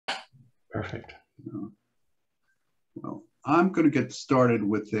Perfect. Well, I'm going to get started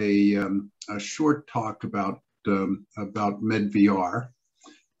with a short talk about MedVR,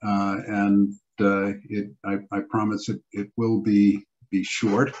 and I promise it will be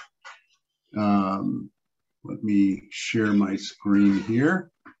short. Let me share my screen here.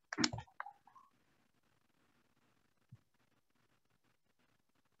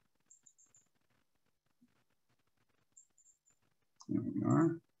 There we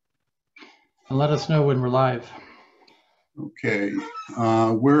are. And let us know when we're live. Okay,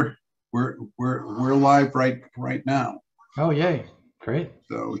 we're live right now. Oh, yay! Great.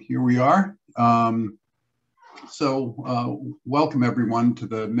 So here we are. Welcome everyone to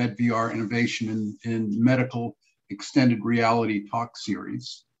the MedVR Innovation in Medical Extended Reality talk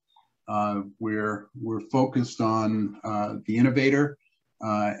series. We're focused on the innovator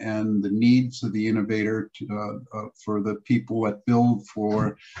and the needs of the innovator for the people that build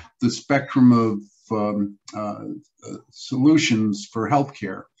for the spectrum of solutions for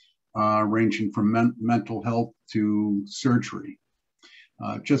healthcare, ranging from mental health to surgery.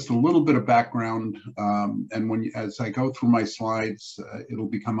 Just a little bit of background, and as I go through my slides, it'll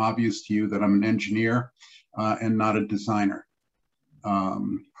become obvious to you that I'm an engineer and not a designer.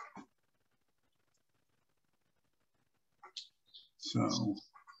 So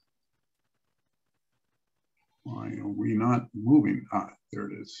why are we not moving? Ah, there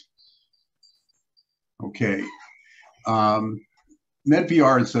it is. Okay.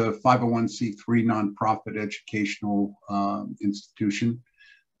 MedVR is a 501c3 nonprofit educational institution.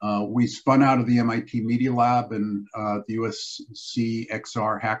 We spun out of the MIT Media Lab and the USC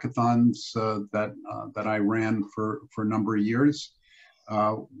XR hackathons that I ran for a number of years.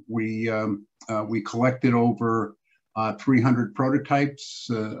 We collected over 300 prototypes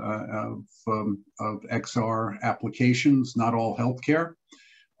of XR applications, not all healthcare,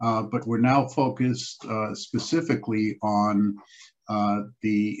 but we're now focused specifically on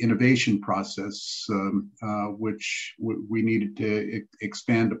the innovation process, which we needed to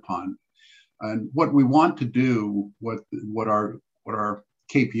expand upon. And what we want to do, what our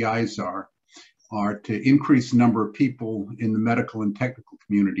KPIs are to increase the number of people in the medical and technical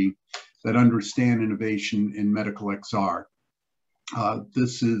community that understand innovation in medical XR.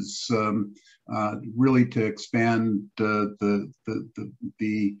 This is really to expand the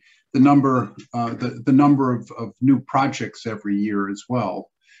number of new projects every year as well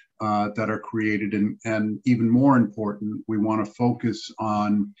that are created, and even more important, we want to focus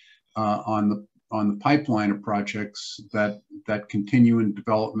on the pipeline of projects that continue in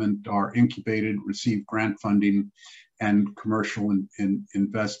development, are incubated, receive grant funding, and commercial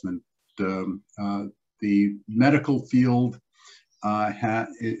investment. The medical field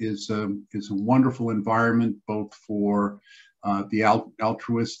is a wonderful environment, both for the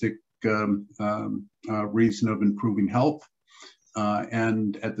altruistic reason of improving health,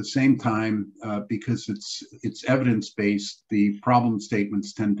 and at the same time, because it's evidence-based, the problem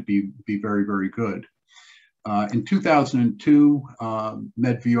statements tend to be very, very good. In 2002,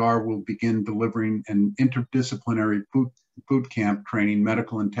 MedVR will begin delivering an interdisciplinary boot camp training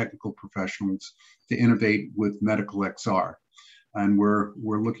medical and technical professionals to innovate with medical XR. And we're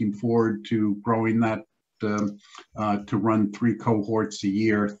looking forward to growing that to run 3 cohorts a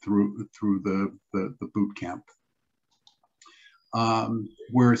year through the boot camp.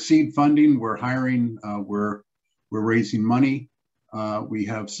 We're seed funding, we're hiring, we're raising money. We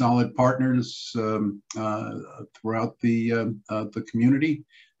have solid partners throughout the community,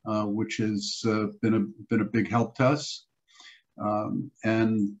 which has been a big help to us.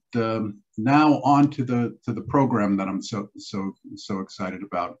 Now on to the program that I'm so excited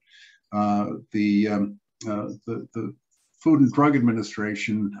about. The Food and Drug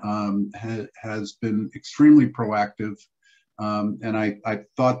Administration has been extremely proactive, and I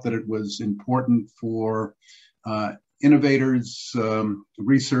thought that it was important for innovators,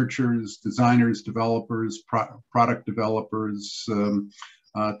 researchers, designers, developers, product developers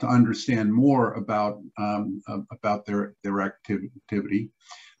to understand more about their activity.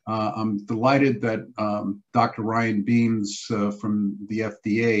 I'm delighted that Dr. Ryan Beams from the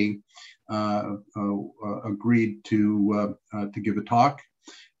FDA agreed to give a talk,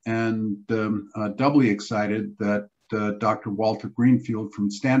 and doubly excited that Dr. Walter Greenfield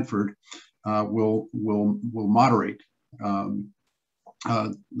from Stanford will moderate.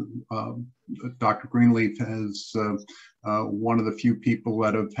 Dr. Greenleaf is one of the few people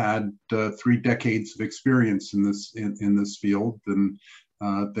that have had 3 decades of experience in this field, and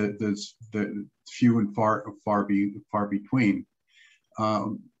there's few and far between.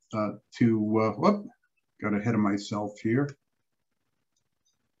 Got ahead of myself here.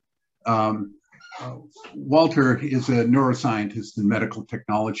 Um, Walter is a neuroscientist and medical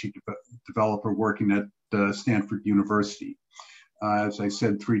technology developer working at Stanford University. As I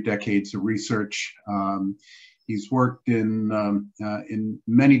said, 3 decades of research. He's worked in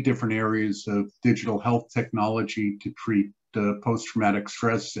many different areas of digital health technology to treat post-traumatic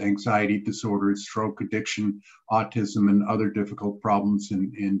stress, anxiety disorders, stroke, addiction, autism, and other difficult problems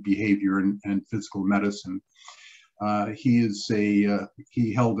in behavior and physical medicine. He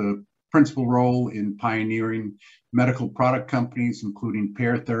held a principal role in pioneering medical product companies, including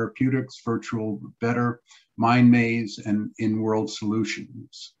Pear Therapeutics, Virtual Better, MindMaze, and In-World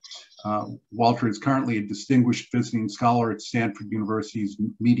Solutions. Walter is currently a distinguished visiting scholar at Stanford University's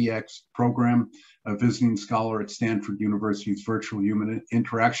MediaX program, a visiting scholar at Stanford University's Virtual Human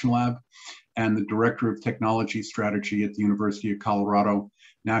Interaction Lab, and the Director of Technology Strategy at the University of Colorado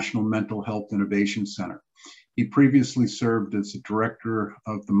National Mental Health Innovation Center. He previously served as the director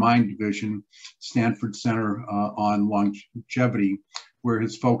of the Mind Division, Stanford Center on Longevity, where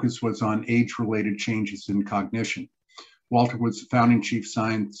his focus was on age-related changes in cognition. Walter was the founding chief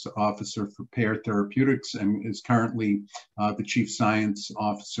science officer for Pear Therapeutics and is currently the chief science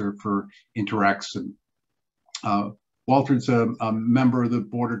officer for Interaxin. Walter's a member of the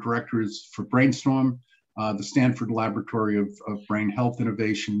board of directors for Brainstorm, the Stanford Laboratory of Brain Health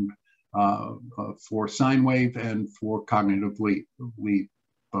Innovation, for sine wave and for cognitive leap.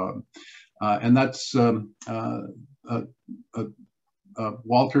 And that's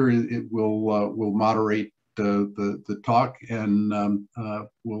Walter will moderate the talk, and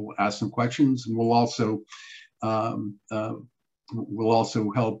we'll ask some questions, and we'll also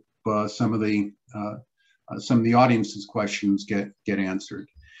help some of the audience's questions get answered.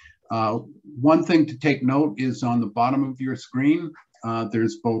 One thing to take note is on the bottom of your screen,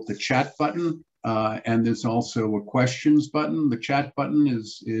 there's both a chat button and there's also a questions button. The chat button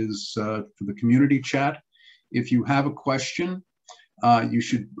is for the community chat. If you have a question, you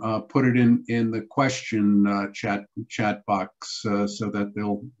should put it in the question chat box so that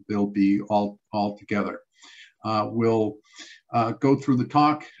they'll be all together. We'll go through the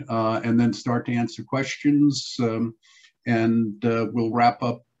talk and then start to answer questions, and we'll wrap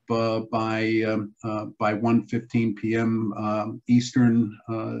up by 1:15 p.m. Eastern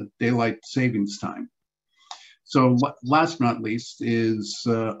Daylight Savings Time. So last but not least is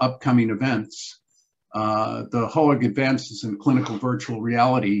upcoming events. The HOAG Advances in Clinical Virtual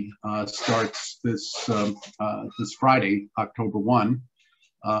Reality starts this Friday, October 1.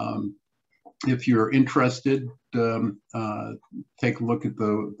 If you're interested, take a look at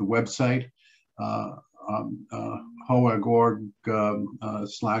the website,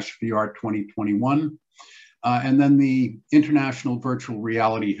 hoag.org/VR 2021. And then the International Virtual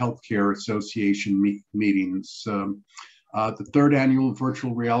Reality Healthcare Association meetings. The 3rd Annual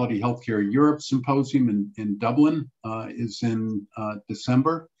Virtual Reality Healthcare Europe Symposium in Dublin is in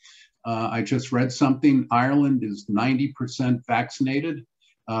December. I just read something. Ireland is 90% vaccinated,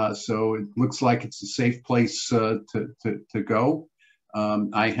 so it looks like it's a safe place to go.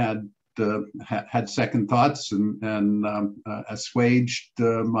 I had second thoughts and assuaged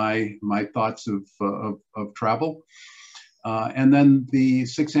my thoughts of travel. And then the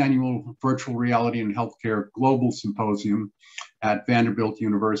 6th Annual Virtual Reality and Healthcare Global Symposium at Vanderbilt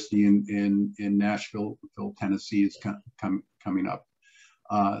University in Nashville, Tennessee is coming up.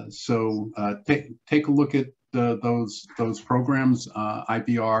 So take a look at those programs,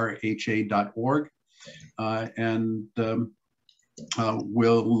 ivrha.org, and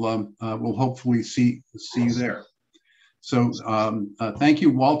we'll hopefully see you there. So thank you,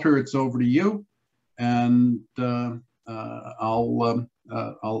 Walter. It's over to you, and I'll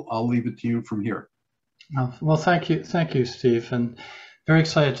leave it to you from here. Well, thank you, Steve, and very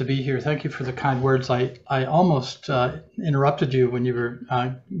excited to be here. Thank you for the kind words. I almost interrupted you when you were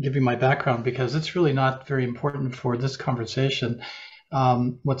giving my background, because it's really not very important for this conversation.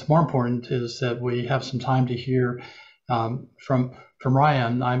 What's more important is that we have some time to hear from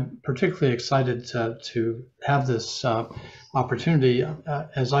Ryan. I'm particularly excited to have this opportunity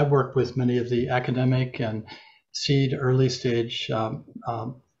as I work with many of the academic and seed early stage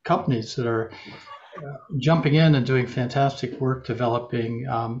companies that are jumping in and doing fantastic work developing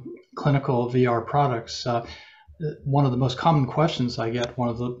clinical VR products. One of the most common questions I get, one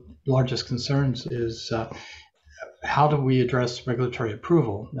of the largest concerns, is how do we address regulatory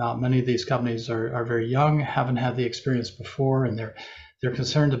approval? Now, many of these companies are very young, haven't had the experience before, and they're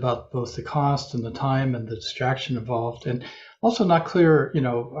concerned about both the cost and the time and the distraction involved, and also not clear,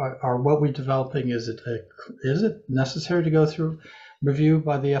 are what we're developing, is it necessary to go through review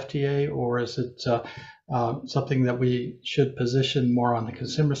by the FDA, or is it something that we should position more on the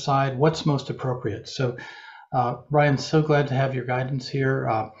consumer side? What's most appropriate? So, Ryan, so glad to have your guidance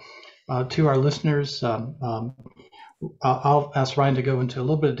here. To our listeners, I'll ask Ryan to go into a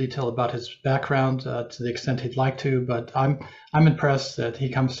little bit of detail about his background to the extent he'd like to, but I'm impressed that he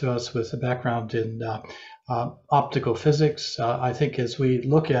comes to us with a background in optical physics. I think as we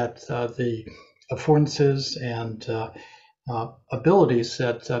look at the affordances and abilities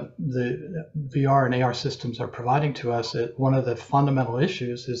that the VR and AR systems are providing to us, one of the fundamental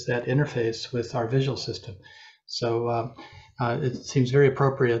issues is that interface with our visual system. So it seems very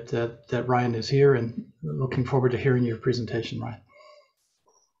appropriate that Ryan is here, and looking forward to hearing your presentation, Ryan.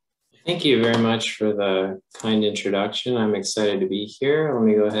 Thank you very much for the kind introduction. I'm excited to be here. Let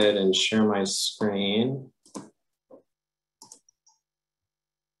me go ahead and share my screen.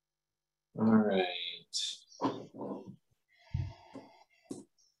 All right.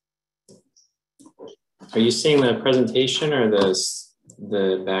 Are you seeing the presentation or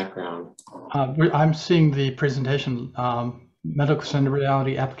the background? I'm seeing the presentation, medical center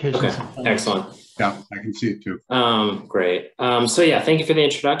reality applications. Okay, excellent. Yeah, I can see it too. Great. So yeah, thank you for the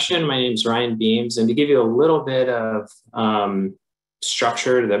introduction. My name is Ryan Beams, and to give you a little bit of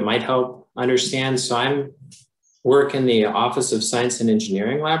structure that might help understand, so I'm work in the Office of Science and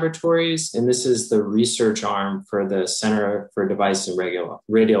Engineering Laboratories, and this is the research arm for the Center for Device and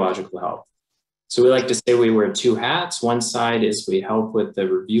Radiological Health. So we like to say we wear two hats. One side is we help with the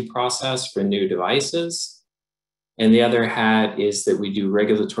review process for new devices. And the other hat is that we do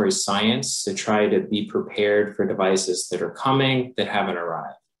regulatory science to try to be prepared for devices that are coming that haven't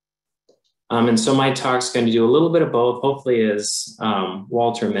arrived. And so my talk's going to do a little bit of both. Hopefully, as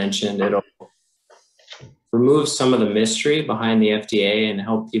Walter mentioned, it'll remove some of the mystery behind the FDA and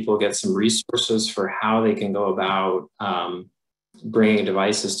help people get some resources for how they can go about bringing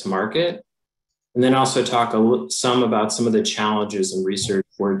devices to market. And then also talk some about some of the challenges and research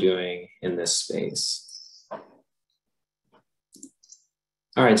we're doing in this space.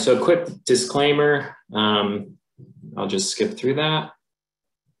 All right, so a quick disclaimer. I'll just skip through that.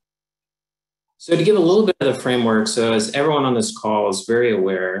 So to give a little bit of the framework, so as everyone on this call is very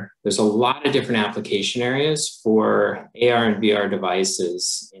aware, there's a lot of different application areas for AR and VR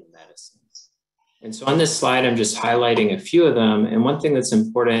devices in medicine. And so on this slide, I'm just highlighting a few of them. And one thing that's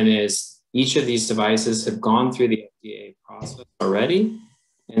important is each of these devices have gone through the FDA process already.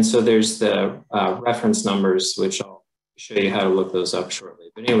 And so there's the reference numbers, which I'll show you how to look those up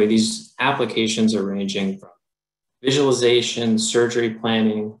shortly. But anyway, these applications are ranging from visualization, surgery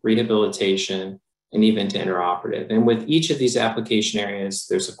planning, rehabilitation, and even to interoperative. And with each of these application areas,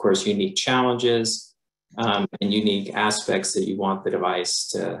 there's of course unique challenges and unique aspects that you want the device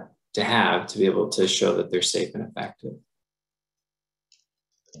to have to be able to show that they're safe and effective.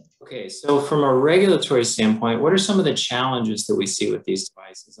 Okay, so from a regulatory standpoint, what are some of the challenges that we see with these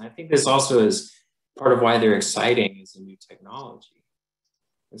devices? And I think this also is part of why they're exciting as a new technology.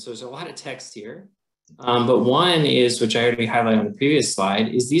 And so there's a lot of text here. But one is, which I already highlighted on the previous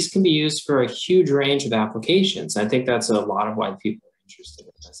slide, is these can be used for a huge range of applications. I think that's a lot of why people are interested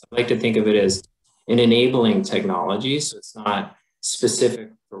in this. I like to think of it as an enabling technology. So it's not specific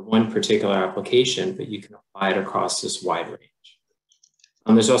for one particular application, but you can apply it across this wide range.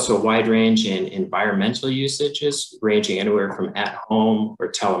 There's also a wide range in environmental usages, ranging anywhere from at home or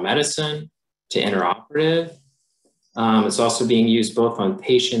telemedicine to interoperative. It's also being used both on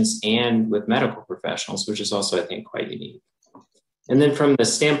patients and with medical professionals, which is also, I think, quite unique. And then from the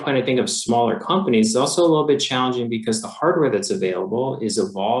standpoint, I think, of smaller companies, it's also a little bit challenging because the hardware that's available is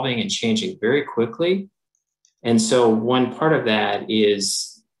evolving and changing very quickly. And so one part of that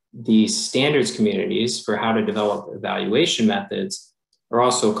is the standards communities for how to develop evaluation methods are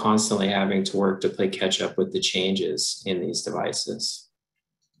also constantly having to work to play catch up with the changes in these devices.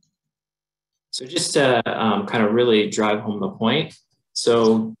 So just to kind of really drive home the point,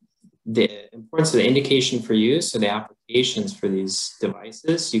 so the importance of the indication for use, so the applications for these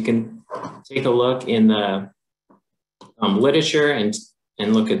devices, you can take a look in the literature and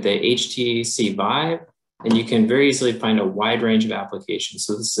look at the HTC Vive, and you can very easily find a wide range of applications.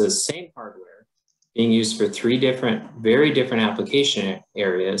 So this is the same hardware being used for three very different application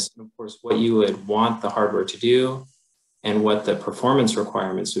areas. And of course, what you would want the hardware to do and what the performance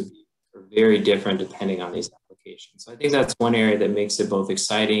requirements would be are very different depending on these applications. So I think that's one area that makes it both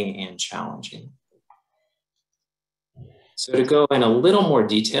exciting and challenging. So to go in a little more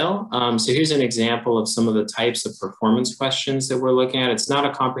detail, so here's an example of some of the types of performance questions that we're looking at. It's not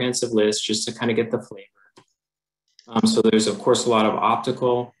a comprehensive list, just to kind of get the flavor. So there's, of course, a lot of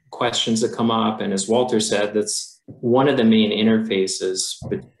optical questions that come up. And as Walter said, that's one of the main interfaces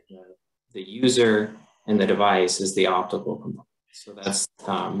between the user in the device is the optical component. So that's,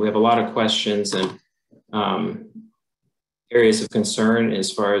 we have a lot of questions and areas of concern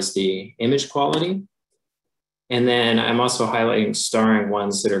as far as the image quality. And then I'm also highlighting starring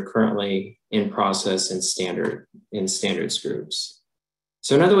ones that are currently in process in standards groups.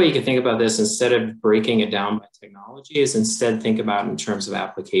 So another way you can think about this, instead of breaking it down by technology, is instead think about it in terms of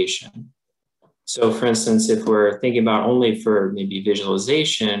application. So for instance, if we're thinking about only for maybe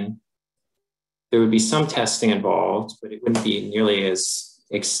visualization, there would be some testing involved, but it wouldn't be nearly as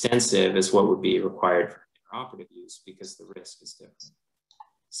extensive as what would be required for intraoperative use because the risk is different.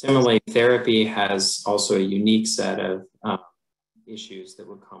 Similarly, therapy has also a unique set of issues that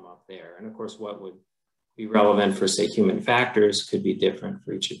would come up there. And of course, what would be relevant for, say, human factors could be different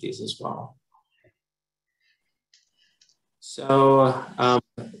for each of these as well. So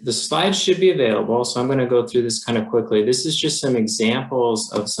the slides should be available. So I'm going to go through this kind of quickly. This is just some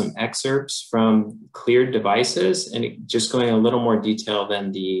examples of some excerpts from cleared devices, and just going a little more detail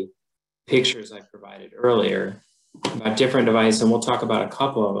than the pictures I provided earlier about different devices. And we'll talk about a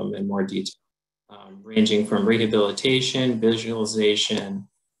couple of them in more detail, ranging from rehabilitation, visualization,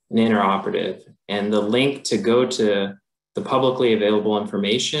 and intraoperative. And the link to go to the publicly available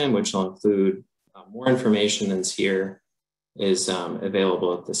information, which will include more information than's here, is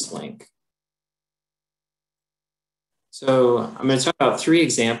available at this link. So I'm going to talk about 3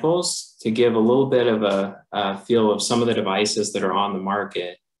 examples to give a little bit of a feel of some of the devices that are on the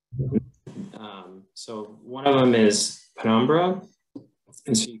market. So one of them is Penumbra,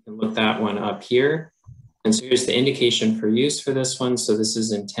 and so you can look that one up here. And so here's the indication for use for this one. So this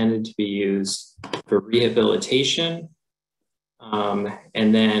is intended to be used for rehabilitation.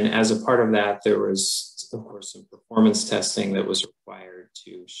 And then as a part of that, there was, of course, some performance testing that was required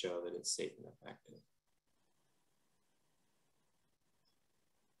to show that it's safe and effective.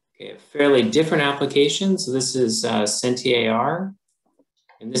 Okay, a fairly different application. So this is Senti-AR,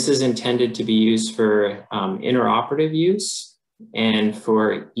 and this is intended to be used for intraoperative use and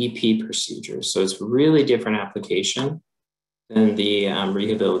for EP procedures. So it's a really different application than the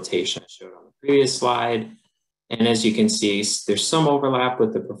rehabilitation I showed on the previous slide. And as you can see, there's some overlap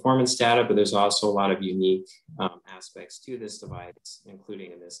with the performance data, but there's also a lot of unique aspects to this device,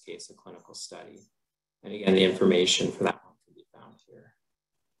 including in this case, a clinical study. And again, the information for that one can be found here.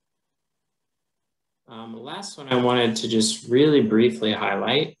 The last one I wanted to just really briefly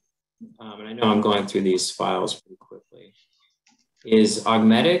highlight, and I know I'm going through these files pretty quickly, is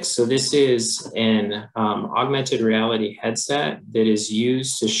augmentics. So this is an augmented reality headset that is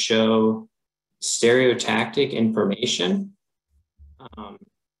used to show stereotactic information,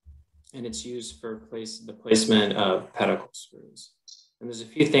 and it's used for the placement of pedicle screws. And there's a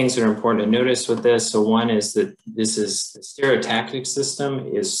few things that are important to notice with this. So one is that the stereotactic system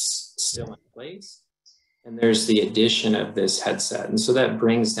is still in place, and there's the addition of this headset. And so that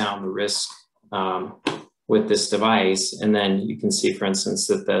brings down the risk with this device. And then you can see, for instance,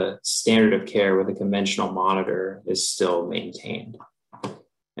 that the standard of care with a conventional monitor is still maintained.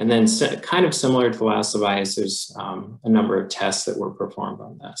 And then kind of similar to the last device, there's a number of tests that were performed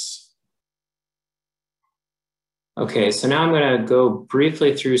on this. Okay, so now I'm going to go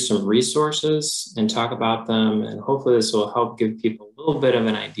briefly through some resources and talk about them. And hopefully this will help give people a little bit of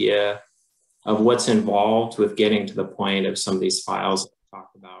an idea of what's involved with getting to the point of some of these files that I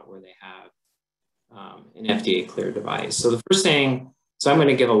talked about where they have an FDA cleared device. So the first thing, so I'm going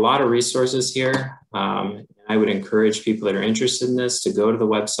to give a lot of resources here. And I would encourage people that are interested in this to go to the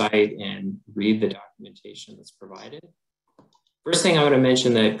website and read the documentation that's provided. First thing I want to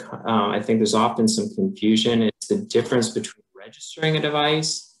mention that I think there's often some confusion is the difference between registering a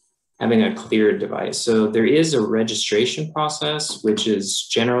device, having a cleared device. So there is a registration process, which is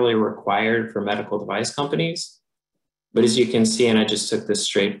generally required for medical device companies. But as you can see, and I just took this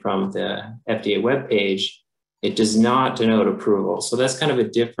straight from the FDA webpage, it does not denote approval. So that's kind of a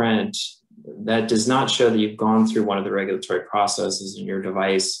different, that does not show that you've gone through one of the regulatory processes and your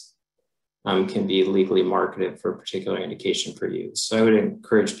device can be legally marketed for a particular indication for use. So I would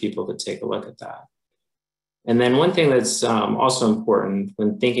encourage people to take a look at that. And then one thing that's also important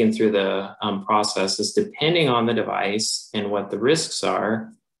when thinking through the process is depending on the device and what the risks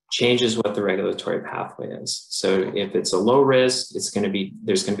are, changes what the regulatory pathway is. So if it's a low risk, there's going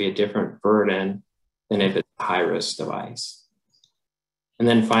to be a different burden than if it's a high risk device. And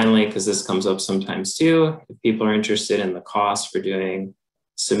then finally, because this comes up sometimes too, if people are interested in the cost for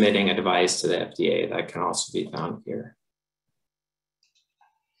submitting a device to the FDA, that can also be found here.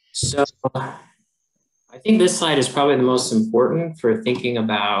 So I think this slide is probably the most important for thinking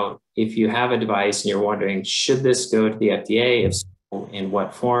about if you have a device and you're wondering, should this go to the FDA? If so, in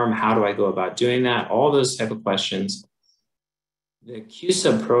what form? How do I go about doing that? All those type of questions. The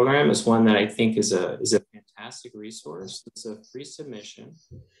QSub program is one that I think is a fantastic resource. It's a free submission,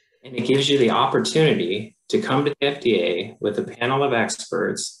 and it gives you the opportunity to come to the FDA with a panel of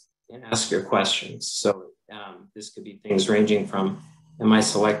experts and ask your questions. So this could be things ranging from, am I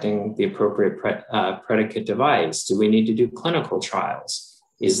selecting the appropriate predicate device? Do we need to do clinical trials?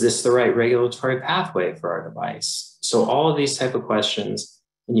 Is this the right regulatory pathway for our device? So all of these type of questions,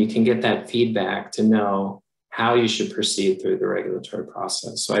 and you can get that feedback to know how you should proceed through the regulatory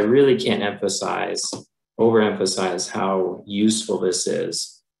process. So I really can't overemphasize how useful this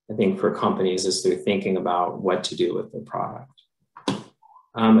is, I think, for companies as they're thinking about what to do with their product.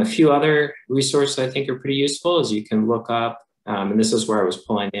 A few other resources I think are pretty useful is you can look up, and this is where I was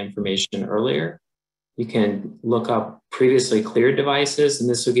pulling the information earlier, you can look up previously cleared devices, and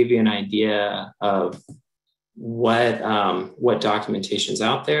this will give you an idea of what documentation is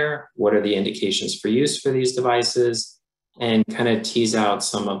out there, what are the indications for use for these devices, and kind of tease out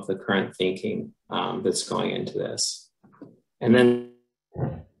some of the current thinking that's going into this. And then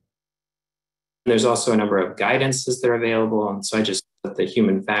there's also a number of guidances that are available, and so I just put the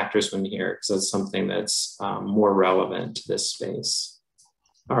human factors one here because that's something that's more relevant to this space.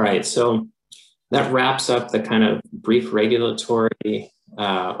 All right, so that wraps up the kind of brief regulatory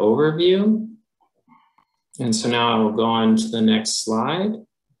overview. And so now I will go on to the next slide.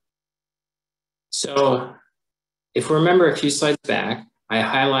 So if we remember a few slides back, I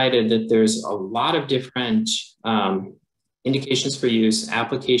highlighted that there's a lot of different indications for use,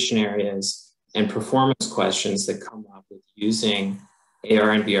 application areas, and performance questions that come up with using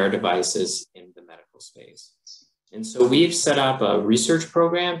AR and VR devices in the medical space. And so we've set up a research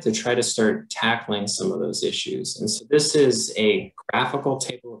program to try to start tackling some of those issues. And so this is a graphical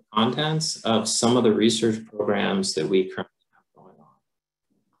table of contents of some of the research programs that we currently have going on.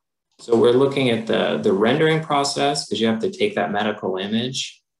 So we're looking at the rendering process, because you have to take that medical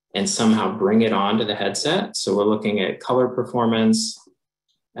image and somehow bring it onto the headset. So we're looking at color performance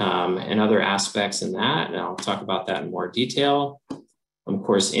and other aspects in that. And I'll talk about that in more detail. Of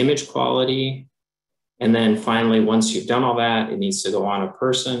course, image quality. And then finally, once you've done all that, it needs to go on a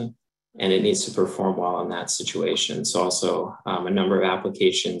person and it needs to perform well in that situation. So also a number of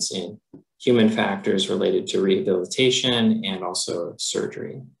applications in human factors related to rehabilitation and also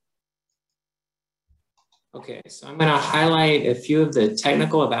surgery. Okay, so I'm going to highlight a few of the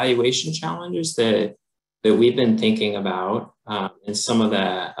technical evaluation challenges that we've been thinking about and some of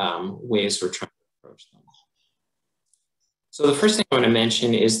the ways we're trying to approach them. So the first thing I want to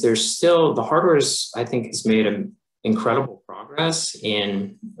mention is there's still, the hardware I think has made incredible progress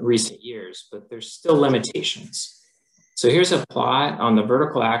in recent years, but there's still limitations. So here's a plot on the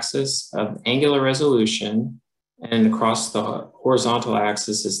vertical axis of angular resolution, and across the horizontal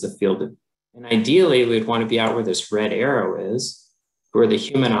axis is the field of view. And ideally, we'd want to be out where this red arrow is, where the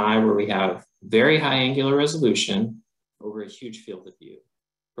human eye, where we have very high angular resolution over a huge field of view.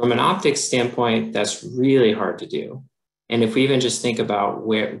 From an optics standpoint, that's really hard to do. And if we even just think about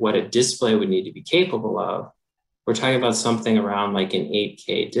what a display would need to be capable of, we're talking about something around like an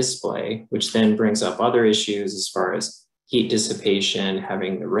 8K display, which then brings up other issues as far as heat dissipation,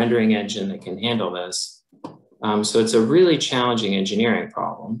 having the rendering engine that can handle this. So it's a really challenging engineering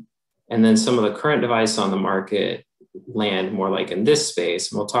problem. And then some of the current devices on the market land more like in this space.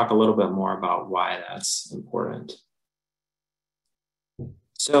 And we'll talk a little bit more about why that's important.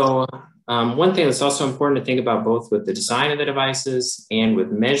 So one thing that's also important to think about both with the design of the devices and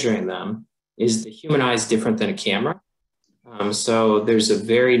with measuring them is the human eye is different than a camera. So there's a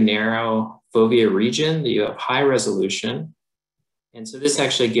very narrow fovea region that you have high resolution. And so this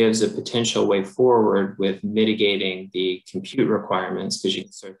actually gives a potential way forward with mitigating the compute requirements, because you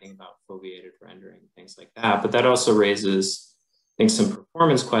can start thinking about foveated rendering, things like that. But that also raises, I think, some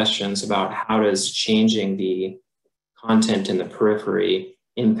performance questions about how does changing the content in the periphery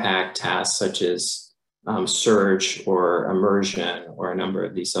impact tasks such as search or immersion or a number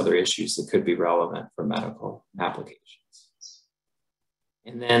of these other issues that could be relevant for medical applications.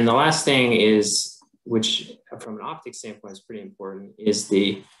 And then the last thing is, which from an optics standpoint is pretty important, is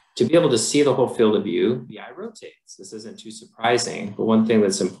to be able to see the whole field of view, the eye rotates. This isn't too surprising, but one thing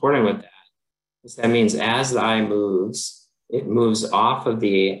that's important with that is that means as the eye moves, it moves off of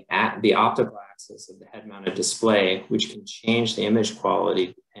the optical axis of the head-mounted display, which can change the image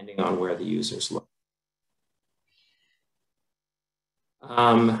quality depending on where the users look.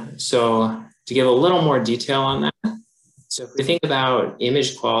 So to give a little more detail on that, so if we think about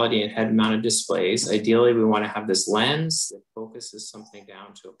image quality and head-mounted displays, ideally we want to have this lens that focuses something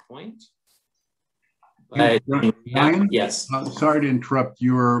down to a point. But Ryan, yes. Sorry to interrupt.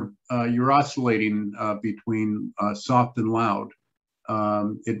 You're oscillating between soft and loud.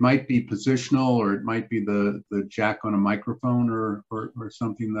 It might be positional, or it might be the jack on a microphone, or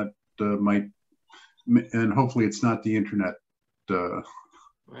something that might. And hopefully, it's not the internet. Well,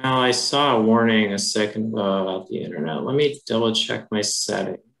 I saw a warning a second ago about the internet. Let me double check my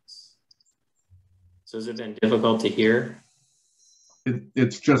settings. So has it been difficult to hear?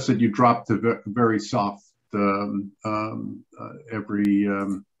 It's just that you drop the very soft every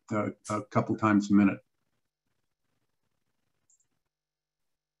a couple times a minute.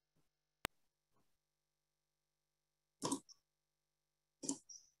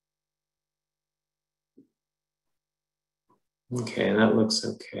 Okay, that looks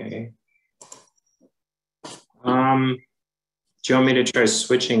okay. Do you want me to try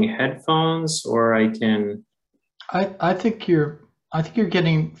switching headphones, or I can? I think you're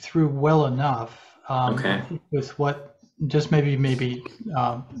getting through well enough. Okay. I think with what, just maybe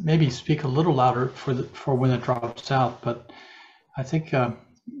speak a little louder for when it drops out. But I think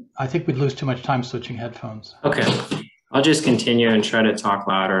we'd lose too much time switching headphones. Okay, I'll just continue and try to talk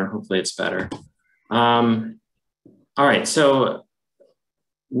louder. Hopefully, it's better. All right, so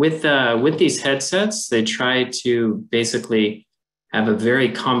with these headsets, they try to basically have a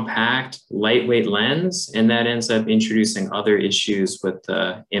very compact, lightweight lens, and that ends up introducing other issues with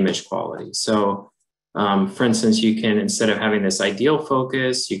the image quality. So, for instance, you can, instead of having this ideal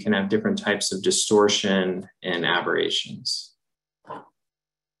focus, you can have different types of distortion and aberrations.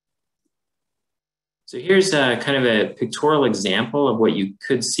 So here's kind of a pictorial example of what you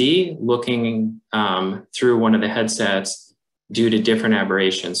could see looking through one of the headsets due to different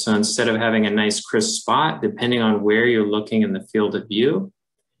aberrations. So instead of having a nice crisp spot, depending on where you're looking in the field of view,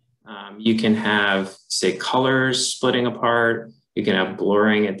 you can have, say, colors splitting apart. You can have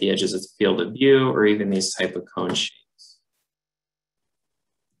blurring at the edges of the field of view, or even these type of cone shapes.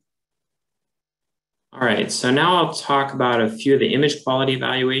 All right, so now I'll talk about a few of the image quality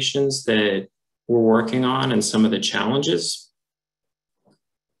evaluations that we're working on and some of the challenges.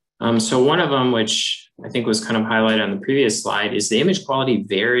 So one of them, which I think was kind of highlighted on the previous slide, is the image quality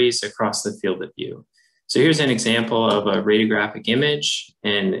varies across the field of view. So here's an example of a radiographic image,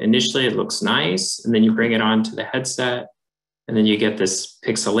 and initially it looks nice, and then you bring it onto the headset, and then you get this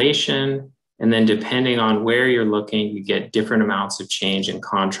pixelation, and then depending on where you're looking, you get different amounts of change in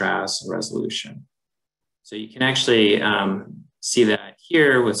contrast and resolution. So you can actually see that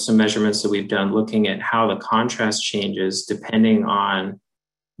here with some measurements that we've done looking at how the contrast changes depending on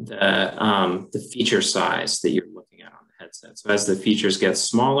the feature size that you're looking at on the headset. So as the features get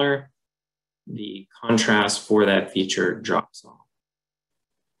smaller, the contrast for that feature drops off.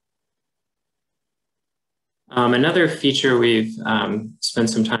 Another feature we've spent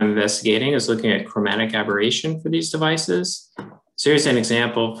some time investigating is looking at chromatic aberration for these devices. So here's an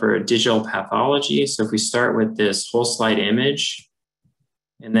example for digital pathology. So if we start with this whole slide image,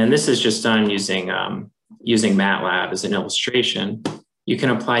 and then this is just done using MATLAB as an illustration, you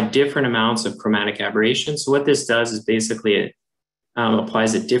can apply different amounts of chromatic aberration. So what this does is basically it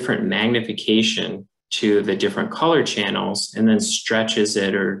applies a different magnification to the different color channels and then stretches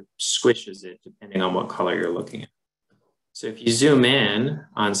it or squishes it depending on what color you're looking at. So if you zoom in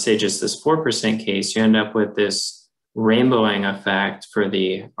on, say, just this 4% case, you end up with this rainbowing effect for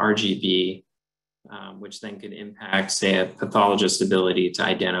the RGB, which then could impact, say, a pathologist's ability to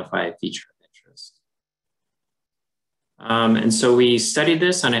identify a feature of interest. And so we studied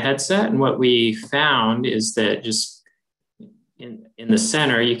this on a headset, and what we found is that just in the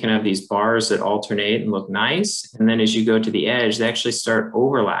center, you can have these bars that alternate and look nice. And then as you go to the edge, they actually start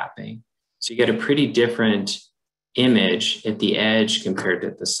overlapping. So you get a pretty different image at the edge compared to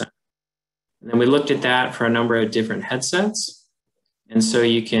the center. And then we looked at that for a number of different headsets. And so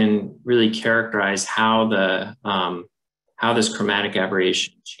you can really characterize how how this chromatic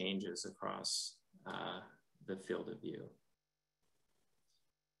aberration changes across the field of view.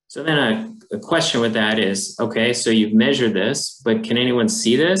 So then a question with that is, okay, so you've measured this, but can anyone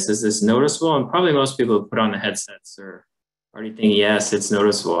see this? Is this noticeable? And probably most people who put on the headsets are already thinking, yes, it's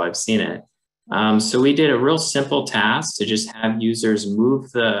noticeable, I've seen it. So we did a real simple task to just have users move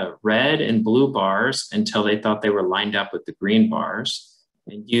the red and blue bars until they thought they were lined up with the green bars,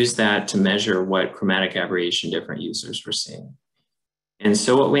 and use that to measure what chromatic aberration different users were seeing. And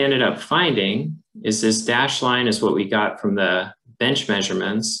so what we ended up finding is this dashed line is what we got from the bench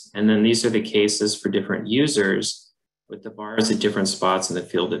measurements. And then these are the cases for different users with the bars at different spots in the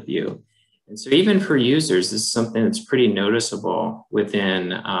field of view. And so even for users, this is something that's pretty noticeable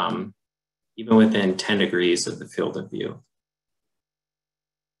within, even within 10 degrees of the field of view.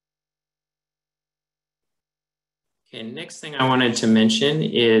 Okay, next thing I wanted to mention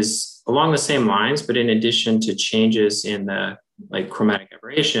is along the same lines, but in addition to changes in the chromatic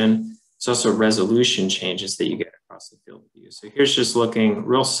aberration, it's also resolution changes that you get across the field of view. So here's just looking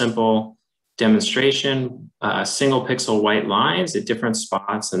real simple demonstration, single pixel white lines at different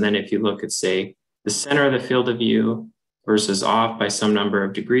spots. And then if you look at, say, the center of the field of view versus off by some number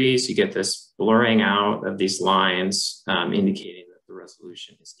of degrees, you get this blurring out of these lines, indicating that the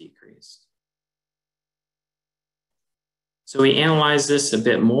resolution is decreased. So we analyze this a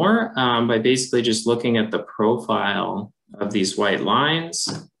bit more by basically just looking at the profile of these white lines.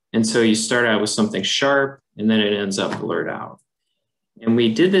 And so you start out with something sharp, and then it ends up blurred out. And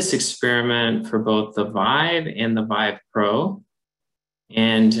we did this experiment for both the Vive and the Vive Pro.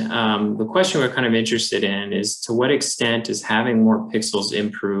 And the question we're kind of interested in is, to what extent does having more pixels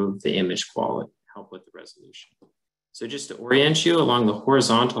improve the image quality, help with the resolution? So just to orient you, along the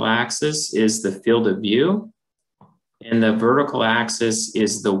horizontal axis is the field of view, and the vertical axis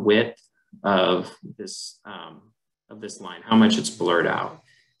is the width of this line, how much it's blurred out.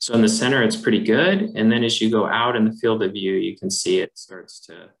 So in the center, it's pretty good. And then as you go out in the field of view, you can see it starts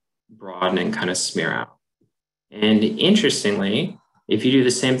to broaden and kind of smear out. And interestingly, if you do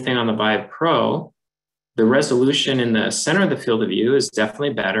the same thing on the Vive Pro, the resolution in the center of the field of view is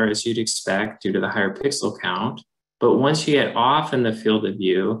definitely better, as you'd expect, due to the higher pixel count. But once you get off in the field of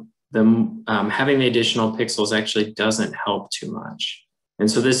view, having the additional pixels actually doesn't help too much. And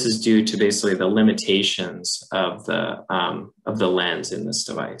so this is due to basically the limitations of the lens in this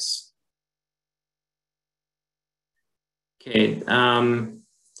device. Okay,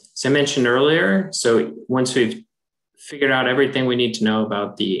 as I mentioned earlier, so once we've figured out everything we need to know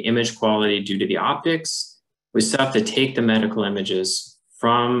about the image quality due to the optics, we still have to take the medical images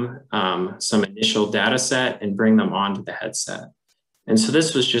from some initial data set and bring them onto the headset. And so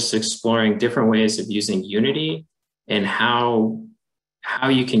this was just exploring different ways of using Unity and how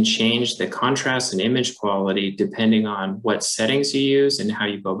you can change the contrast and image quality depending on what settings you use and how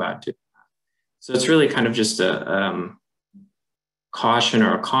you go about doing that. So it's really kind of just a caution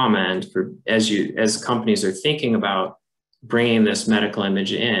or a comment for as companies are thinking about bringing this medical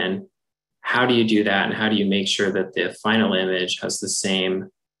image in, how do you do that, and how do you make sure that the final image has the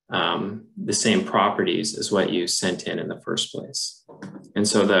same properties as what you sent in the first place. And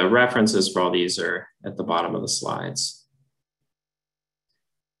so the references for all these are at the bottom of the slides.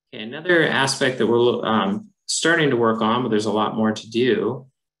 Okay, another aspect that we're starting to work on, but there's a lot more to do,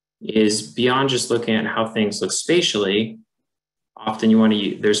 is beyond just looking at how things look spatially. Often you want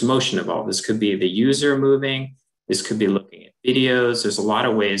to there's motion involved. This could be the user moving. This could be looking at videos. There's a lot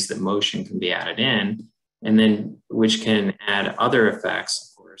of ways that motion can be added in, and then which can add other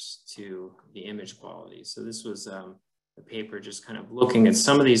effects, of course, to the image quality. So this was a paper just kind of looking at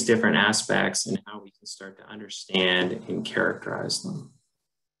some of these different aspects and how we can start to understand and characterize them.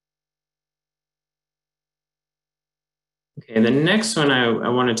 Okay, the next one I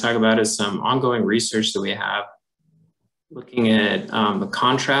want to talk about is some ongoing research that we have looking at the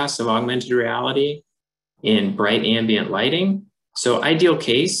contrast of augmented reality in bright ambient lighting. So ideal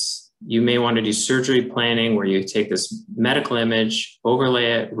case, you may want to do surgery planning where you take this medical image,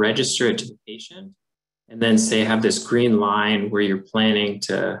 overlay it, register it to the patient, and then say have this green line where you're planning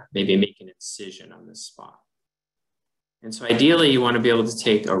to maybe make an incision on this spot. And so ideally you want to be able to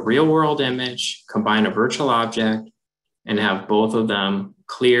take a real world image, combine a virtual object, and have both of them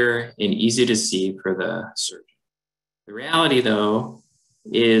clear and easy to see for the surgeon. The reality though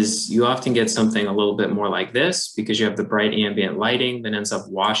is you often get something a little bit more like this because you have the bright ambient lighting that ends up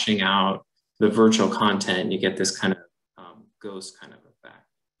washing out the virtual content. You get this kind of ghost kind of effect.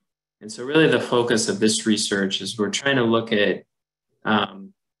 And so really the focus of this research is we're trying to look at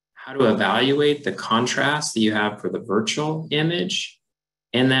how to evaluate the contrast that you have for the virtual image,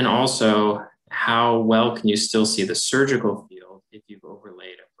 and then also how well can you still see the surgical field if you've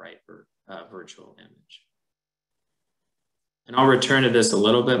overlaid a bright virtual image. And I'll return to this a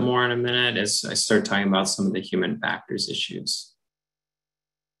little bit more in a minute as I start talking about some of the human factors issues.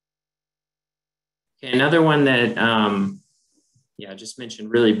 Okay, another one that I just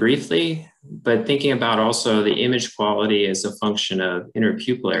mentioned really briefly, but thinking about also the image quality as a function of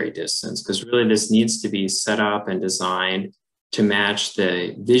interpupillary distance, because really this needs to be set up and designed to match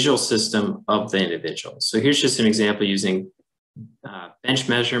the visual system of the individual. So here's just an example using bench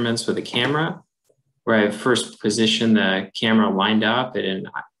measurements with a camera, where I first positioned the camera lined up at an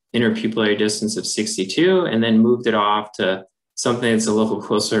interpupillary distance of 62, and then moved it off to something that's a little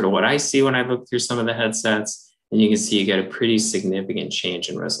closer to what I see when I look through some of the headsets. And you can see you get a pretty significant change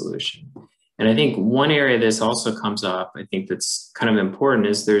in resolution. And I think one area this also comes up, I think that's kind of important,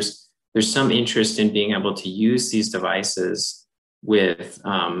 is there's there's some interest in being able to use these devices with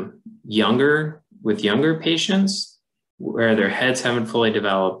younger patients, where their heads haven't fully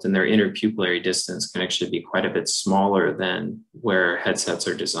developed and their interpupillary distance can actually be quite a bit smaller than where headsets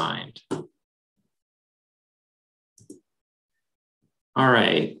are designed. All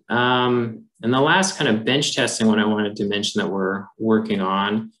right, and the last kind of bench testing one I wanted to mention that we're working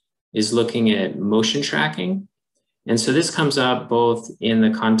on is looking at motion tracking. And so this comes up both in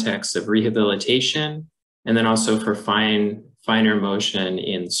the context of rehabilitation and then also for finer motion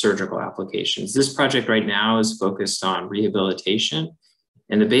in surgical applications. This project right now is focused on rehabilitation.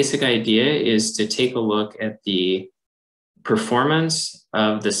 And the basic idea is to take a look at the performance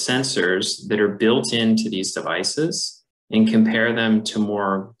of the sensors that are built into these devices and compare them to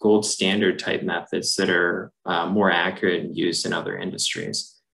more gold standard type methods that are more accurate and used in other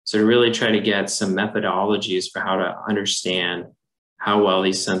industries. So to really try to get some methodologies for how to understand how well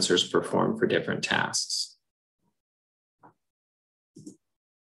these sensors perform for different tasks.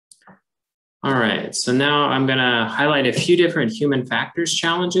 All right, so now I'm going to highlight a few different human factors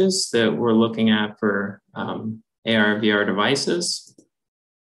challenges that we're looking at for AR/VR devices.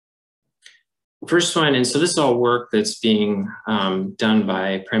 First one, and so this is all work that's being done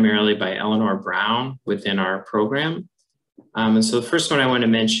primarily by Eleanor Brown within our program. And so the first one I want to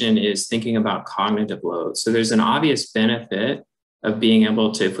mention is thinking about cognitive load. So there's an obvious benefit of being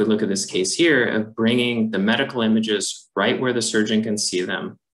able to, if we look at this case here, of bringing the medical images right where the surgeon can see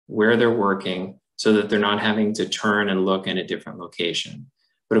them, where they're working, so that they're not having to turn and look in a different location.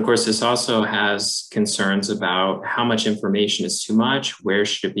 But of course, this also has concerns about how much information is too much, where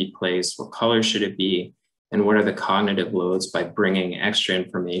should it be placed, what color should it be, and what are the cognitive loads by bringing extra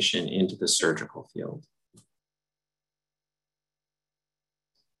information into the surgical field.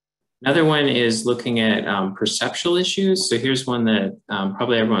 Another one is looking at perceptual issues. So here's one that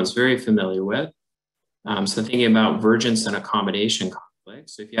probably everyone's very familiar with. So thinking about vergence and accommodation conflict.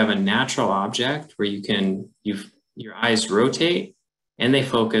 So if you have a natural object where your eyes rotate and they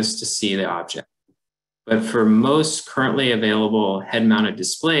focus to see the object. But for most currently available head-mounted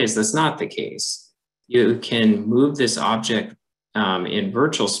displays, that's not the case. You can move this object in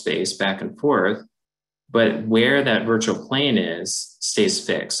virtual space back and forth, but where that virtual plane is stays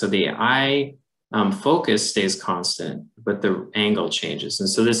fixed. So the eye focus stays constant, but the angle changes. And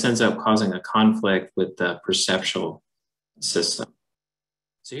so this ends up causing a conflict with the perceptual system.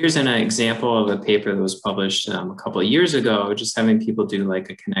 So here's an example of a paper that was published a couple of years ago, just having people do like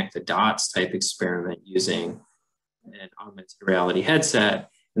a connect the dots type experiment using an augmented reality headset.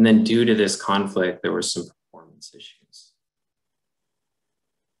 And then due to this conflict, there were some performance issues.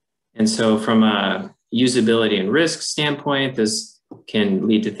 And so from a usability and risk standpoint, this can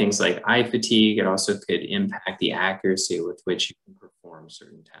lead to things like eye fatigue. It also could impact the accuracy with which you can perform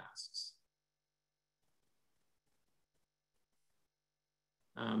certain tasks.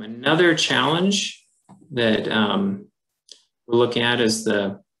 Another challenge that we're looking at is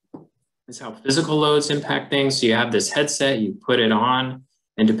how physical loads impact things. So you have this headset, you put it on,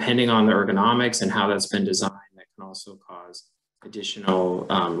 and depending on the ergonomics and how that's been designed, that can also cause additional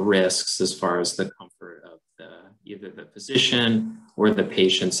risks as far as the comfort of either the physician or the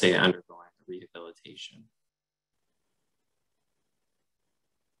patient, say, undergoing rehabilitation.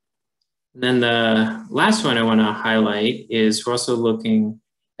 And then the last one I want to highlight is we're also looking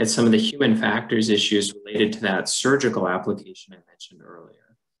at some of the human factors issues related to that surgical application I mentioned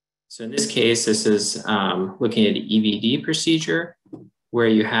earlier. So in this case, this is looking at an EVD procedure where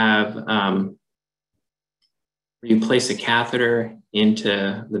you have where you place a catheter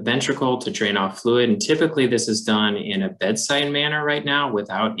into the ventricle to drain off fluid. And typically this is done in a bedside manner right now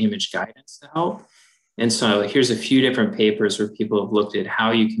without image guidance to help. And so here's a few different papers where people have looked at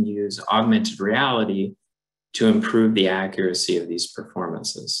how you can use augmented reality to improve the accuracy of these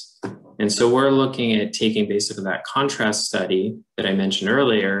performances. And so we're looking at taking basically that contrast study that I mentioned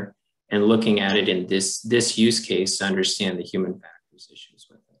earlier and looking at it in this use case to understand the human factors issues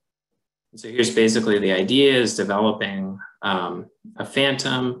with it. And so here's basically the idea is developing a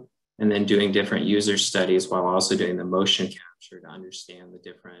phantom and then doing different user studies while also doing the motion capture to understand the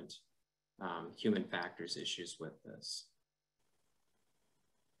different human factors issues with this.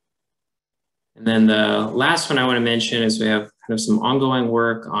 And then the last one I want to mention is we have kind of some ongoing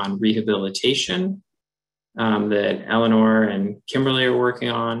work on rehabilitation that Eleanor and Kimberly are working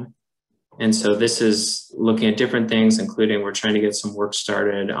on. And so this is looking at different things, including we're trying to get some work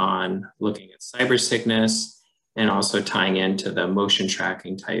started on looking at cyber sickness and also tying into the motion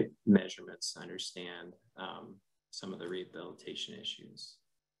tracking type measurements to understand some of the rehabilitation issues.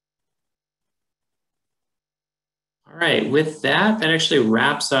 All right, with that, that actually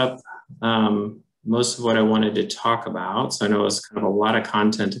wraps up most of what I wanted to talk about. So I know it's kind of a lot of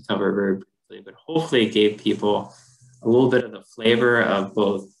content to cover very briefly, but hopefully it gave people a little bit of the flavor of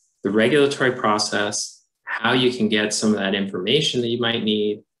both the regulatory process, how you can get some of that information that you might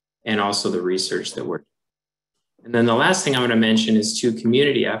need, and also the research that we're doing. And then the last thing I want to mention is 2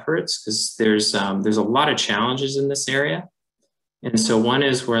 community efforts, because there's a lot of challenges in this area. And so one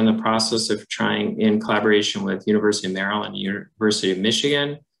is we're in the process of trying, in collaboration with University of Maryland, University of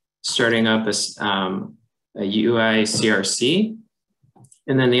Michigan, starting up a UI CRC.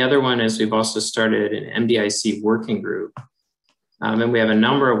 And then the other one is we've also started an MDIC working group. And we have a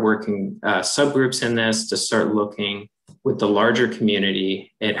number of working subgroups in this to start looking with the larger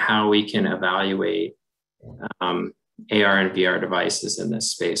community at how we can evaluate AR and VR devices in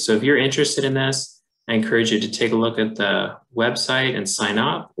this space. So if you're interested in this, I encourage you to take a look at the website and sign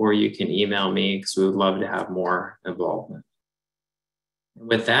up, or you can email me because we would love to have more involvement. And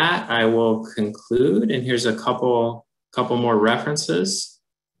with that, I will conclude, and here's a couple more references.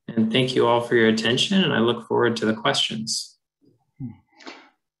 And thank you all for your attention, and I look forward to the questions.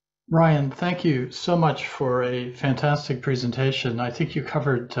 Ryan, thank you so much for a fantastic presentation. I think you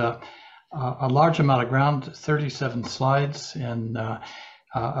covered a large amount of ground, 37 slides in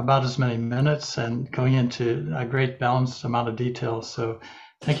about as many minutes, and going into a great balanced amount of detail. So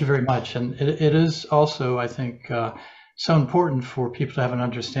thank you very much. And it is also, I think, so important for people to have an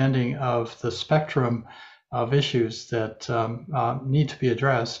understanding of the spectrum of issues that need to be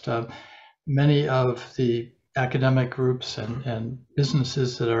addressed. Many of the academic groups and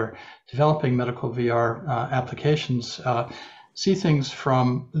businesses that are developing medical VR applications see things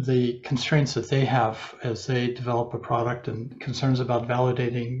from the constraints that they have as they develop a product, and concerns about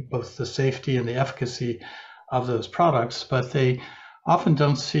validating both the safety and the efficacy of those products, but they often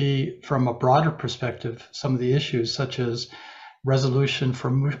don't see from a broader perspective some of the issues such as resolution for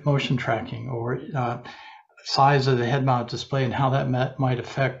motion tracking, or size of the head-mounted display, and how that might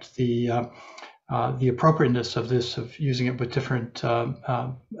affect the appropriateness of this, of using it with different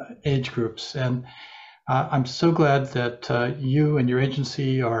age groups. And I'm so glad that you and your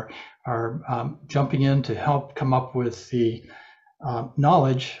agency are jumping in to help come up with the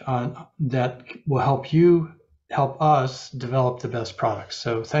knowledge that will help us develop the best products.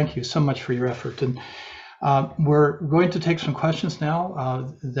 So thank you so much for your effort. And we're going to take some questions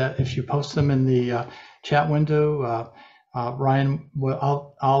now that if you post them in the chat window, Ryan,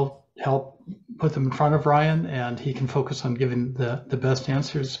 I'll help put them in front of Ryan, and he can focus on giving the best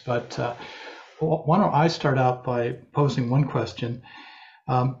answers. But why don't I start out by posing one question?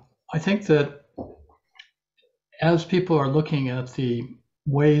 I think that as people are looking at the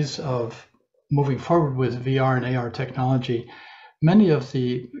ways of moving forward with VR and AR technology, many of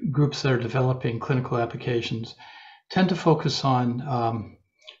the groups that are developing clinical applications tend to focus on,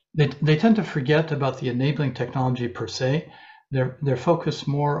 they tend to forget about the enabling technology per se. They're focused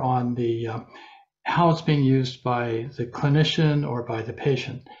more on the how it's being used by the clinician or by the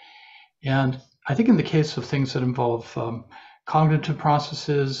patient. And I think in the case of things that involve cognitive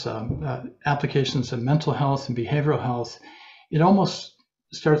processes, applications in mental health and behavioral health, it almost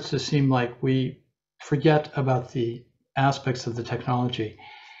starts to seem like we forget about the aspects of the technology.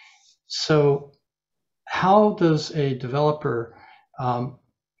 So how does a developer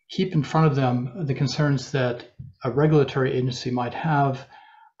keep in front of them the concerns that a regulatory agency might have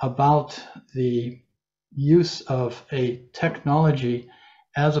about the use of a technology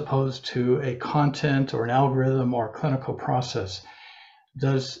as opposed to a content or an algorithm or a clinical process?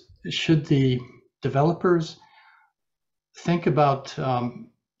 Should the developers think about,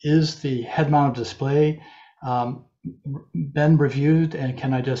 is the head-mounted display been reviewed, and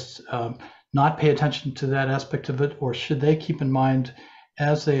can I just not pay attention to that aspect of it? Or should they keep in mind,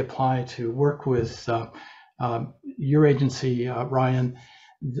 as they apply to work with your agency, Ryan,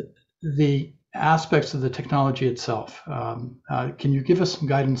 the aspects of the technology itself? Can you give us some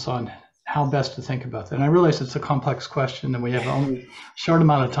guidance on how best to think about that? And I realize it's a complex question and we have only a short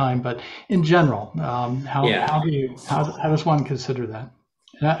amount of time, but in general, how does one consider that?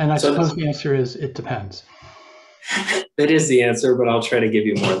 And I suppose the answer is it depends. That is the answer, but I'll try to give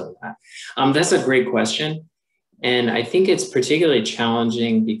you more than that. That's a great question. And I think it's particularly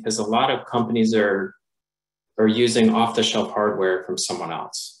challenging because a lot of companies are using off-the-shelf hardware from someone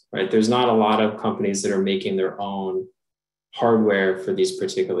else, right? There's not a lot of companies that are making their own hardware for these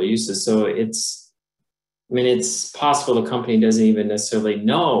particular uses. So it's possible the company doesn't even necessarily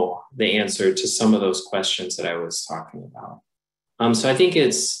know the answer to some of those questions that I was talking about. So I think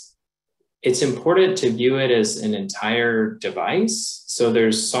it's important to view it as an entire device. So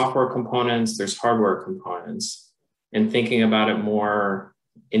there's software components, there's hardware components, and thinking about it more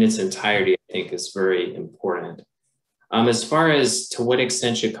in its entirety, I think, is very important. As far as to what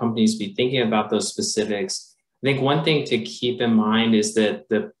extent should companies be thinking about those specifics, I think one thing to keep in mind is that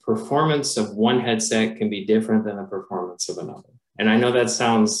the performance of one headset can be different than the performance of another. And I know that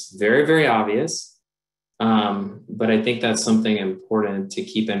sounds very, very obvious, but I think that's something important to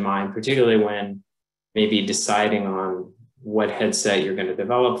keep in mind, particularly when maybe deciding on what headset you're going to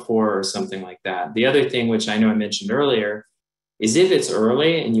develop for or something like that. The other thing, which I know I mentioned earlier, is if it's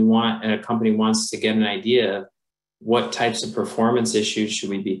early and a company wants to get an idea of what types of performance issues should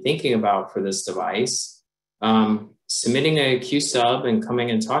we be thinking about for this device, submitting a Q-sub and coming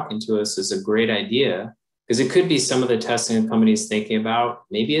and talking to us is a great idea, because it could be some of the testing the company's thinking about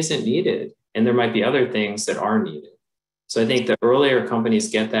maybe isn't needed, and there might be other things that are needed. So I think the earlier companies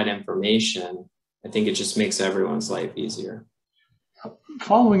get that information, I think it just makes everyone's life easier.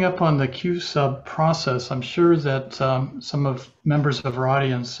 Following up on the Q-sub process, I'm sure that some of members of our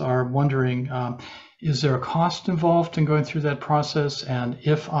audience are wondering, is there a cost involved in going through that process? And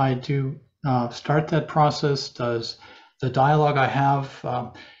if I do start that process, does the dialogue I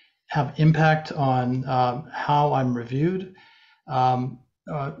have impact on how I'm reviewed?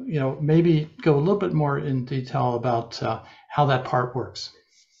 Maybe go a little bit more in detail about how that part works.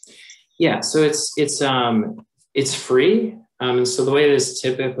 Yeah, so it's free. So the way this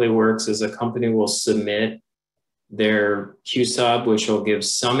typically works is a company will submit their Q-sub, which will give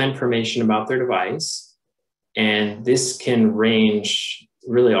some information about their device. And this can range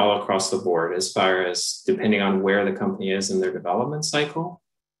really all across the board as far as depending on where the company is in their development cycle.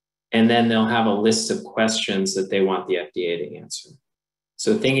 And then they'll have a list of questions that they want the FDA to answer.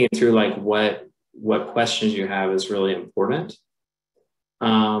 So thinking through like what questions you have is really important.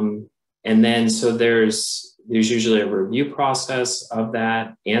 And then so there's usually a review process of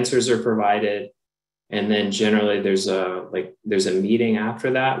that. Answers are provided. And then generally there's a meeting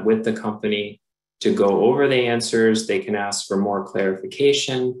after that with the company to go over the answers. They can ask for more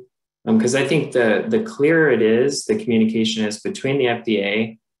clarification. Because I think the clearer it is, the communication is between the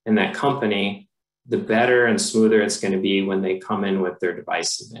FDA and that company, the better and smoother it's going to be when they come in with their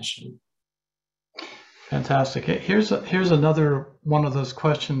device submission. Fantastic. Here's another one of those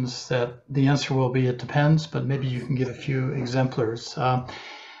questions that the answer will be it depends, but maybe you can give a few exemplars.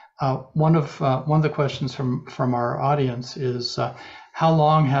 One of the questions from our audience is how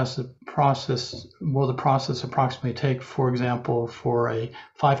long will the process approximately take, for example, for a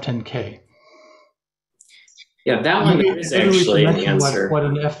 510K? Yeah, that one is actually an answer. What a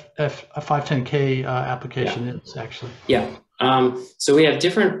 510K application is actually. Yeah. So we have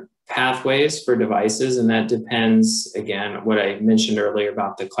different pathways for devices, and that depends, again, what I mentioned earlier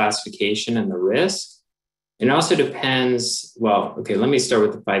about the classification and the risk. It also depends, well, okay, let me start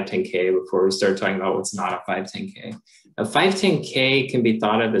with the 510K before we start talking about what's not a 510K. A 510K can be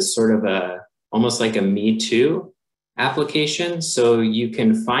thought of as sort of almost like a Me Too application. So you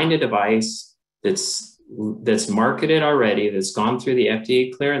can find a device that's marketed already, that's gone through the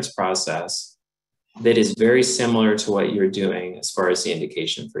FDA clearance process, that is very similar to what you're doing as far as the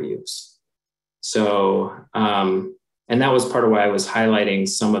indication for use. So, and that was part of why I was highlighting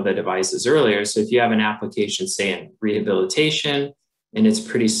some of the devices earlier. So if you have an application, say in rehabilitation, and it's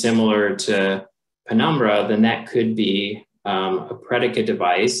pretty similar to Penumbra, then that could be a predicate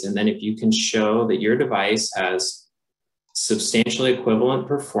device. And then if you can show that your device has substantially equivalent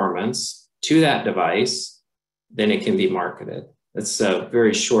performance to that device, then it can be marketed. That's a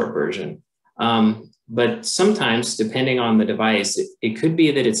very short version. But sometimes, depending on the device, it could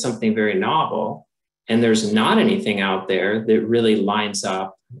be that it's something very novel and there's not anything out there that really lines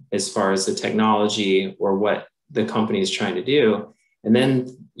up as far as the technology or what the company is trying to do. And then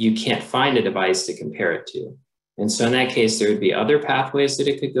you can't find a device to compare it to. And so in that case, there would be other pathways that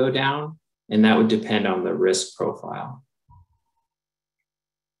it could go down, and that would depend on the risk profile.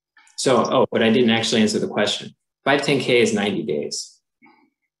 So, but I didn't actually answer the question. 510K is 90 days.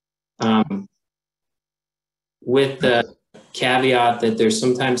 With the caveat that there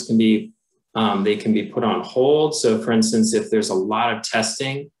sometimes can be, they can be put on hold. So for instance, if there's a lot of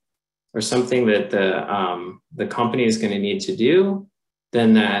testing or something that the company is going to need to do,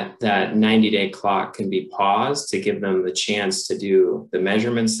 then that 90-day clock can be paused to give them the chance to do the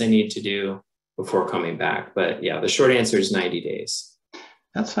measurements they need to do before coming back. But yeah, the short answer is 90 days.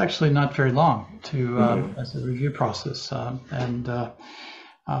 That's actually not very long as a review process.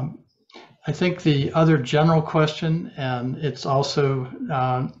 I think the other general question, and it's also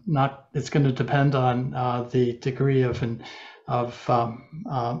it's going to depend on the degree of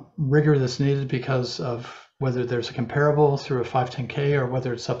rigor that's needed because of whether there's a comparable through a 510K or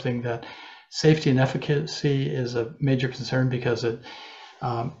whether it's something that safety and efficacy is a major concern because it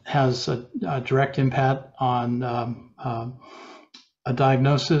has a direct impact on a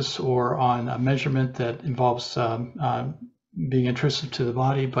diagnosis or on a measurement that involves being intrusive to the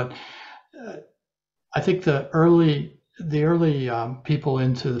body. But I think the early people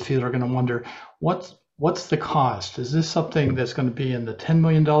into the field are going to wonder, what's the cost? Is this something that's going to be in the $10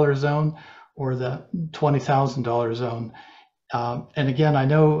 million zone or the $20,000 zone? And again, I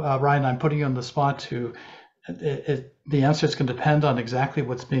know, Ryan, I'm putting you on the spot to, the answer is going to depend on exactly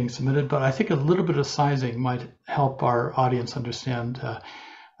what's being submitted, but I think a little bit of sizing might help our audience understand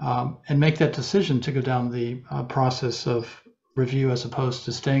and make that decision to go down the process of review as opposed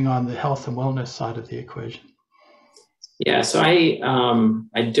to staying on the health and wellness side of the equation. Yeah, so I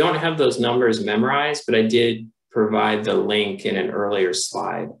don't have those numbers memorized, but I did provide the link in an earlier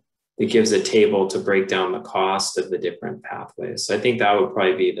slide that gives a table to break down the cost of the different pathways. So I think that would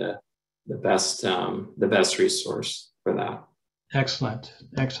probably be the best resource for that. Excellent,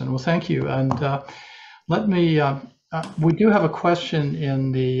 excellent. Well, thank you. And let me, we do have a question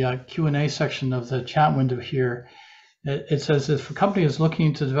in the Q&A section of the chat window here. It says, if a company is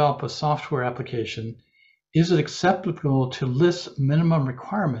looking to develop a software application, is it acceptable to list minimum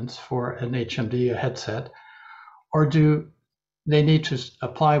requirements for an HMD, a headset, or do they need to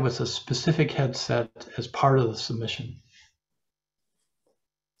apply with a specific headset as part of the submission?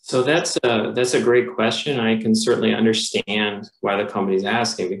 So that's a great question. I can certainly understand why the company's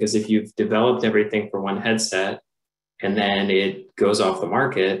asking, because if you've developed everything for one headset and then it goes off the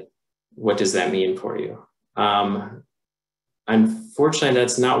market, what does that mean for you? Unfortunately,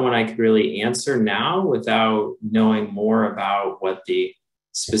 that's not one I could really answer now without knowing more about what the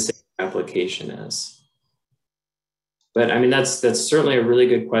specific application is. But I mean, that's certainly a really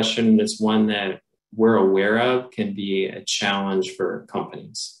good question. It's one that we're aware of can be a challenge for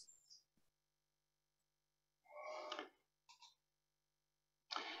companies.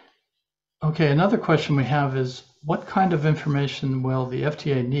 Okay, another question we have is, what kind of information will the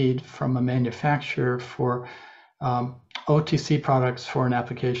FDA need from a manufacturer for OTC products for an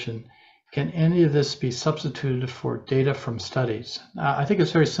application? Can any of this be substituted for data from studies? I think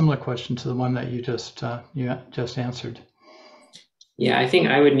it's a very similar question to the one that you just answered. Yeah, I think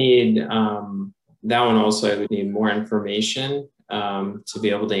I would need that one also. I would need more information to be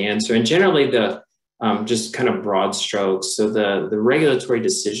able to answer. And generally, the just kind of broad strokes. So the regulatory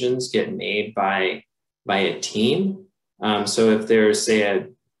decisions get made by a team. So if there's, say,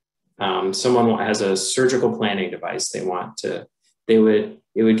 someone has a surgical planning device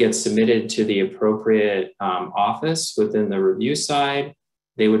it would get submitted to the appropriate office within the review side.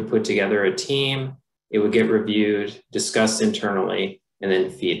 They would put together a team. It would get reviewed, discussed internally, and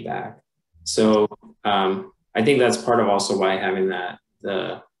then feedback. So I think that's part of also why having that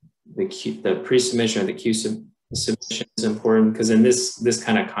the pre-submission or the Q submission is important, because in this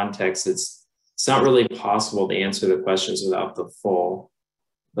kind of context, it's not really possible to answer the questions without the full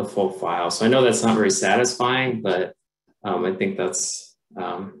file. So I know that's not very satisfying, but I think that's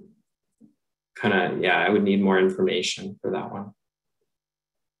I would need more information for that one.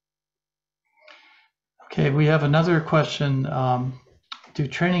 Okay, we have another question. Do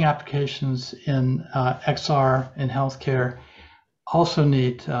training applications in XR in healthcare also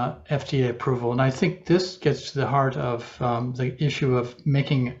need FDA approval? And I think this gets to the heart of the issue of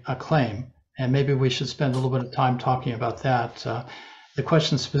making a claim. And maybe we should spend a little bit of time talking about that. The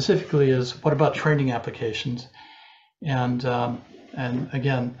question specifically is, what about training applications? And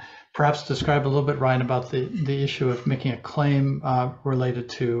again, perhaps describe a little bit, Ryan, about the issue of making a claim related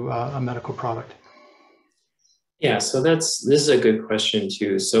to a medical product. Yeah, so this is a good question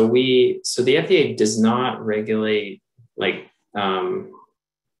too. So the FDA does not regulate, I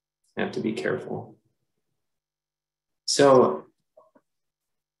have to be careful. So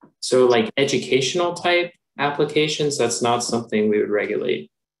like educational type applications, that's not something we would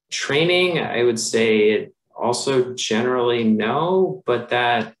regulate. Training, I would say also generally no, but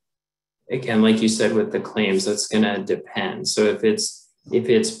that, again, like you said with the claims, that's going to depend. So if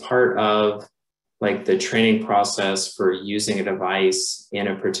it's part of like the training process for using a device in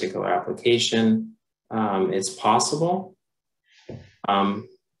a particular application, it's possible.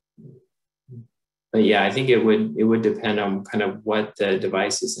 But yeah, I think it would depend on kind of what the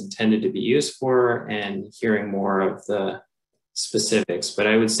device is intended to be used for and hearing more of the specifics. But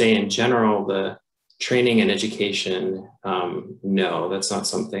I would say in general, the training and education, no, that's not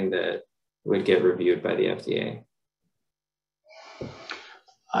something that would get reviewed by the FDA.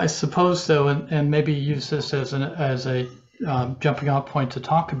 I suppose, though, and maybe use this as a jumping off point to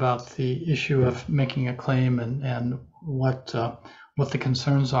talk about the issue of making a claim and what the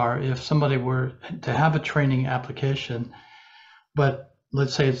concerns are. If somebody were to have a training application, but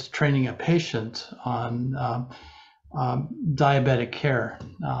let's say it's training a patient on diabetic care,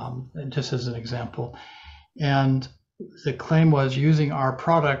 just as an example. And the claim was using our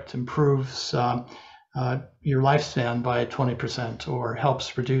product improves your lifespan by 20% or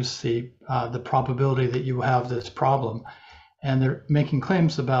helps reduce the probability that you have this problem. And they're making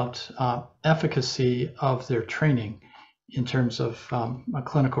claims about efficacy of their training in terms of a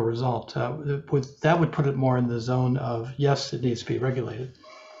clinical result. That would put it more in the zone of, yes, it needs to be regulated.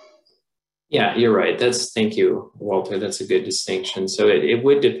 Yeah, you're right. Thank you, Walter. That's a good distinction. So it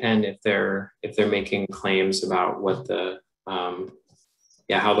would depend if they're making claims about what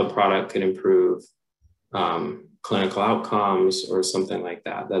how the product could improve clinical outcomes or something like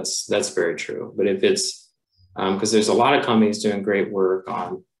that. That's very true. But if it's because there's a lot of companies doing great work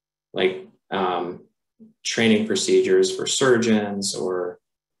on like training procedures for surgeons or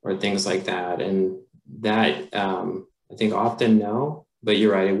things like that, and that I think often no. But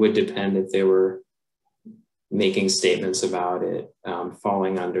you're right, it would depend if they were making statements about it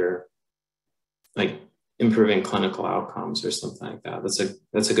falling under like improving clinical outcomes or something like that.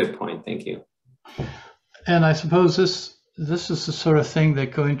 That's a good point. Thank you. And I suppose this is the sort of thing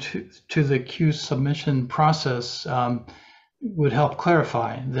that going to the Q submission process would help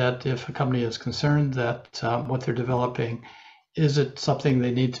clarify that if a company is concerned that what they're developing, is it something they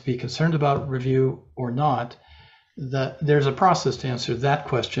need to be concerned about review or not? That there's a process to answer that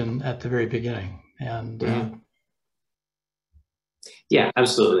question at the very beginning. And yeah,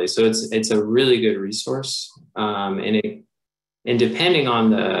 absolutely. So it's a really good resource, and depending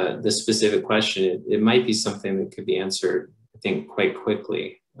on the specific question, it might be something that could be answered, I think, quite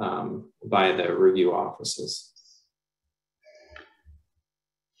quickly by the review offices.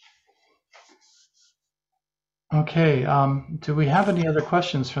 Okay, do we have any other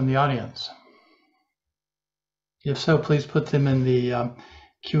questions from the audience? If so, please put them in the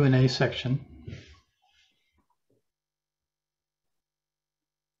Q&A section.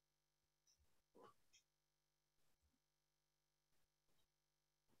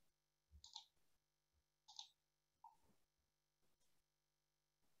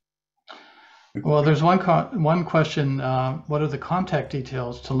 Well, there's one question. What are the contact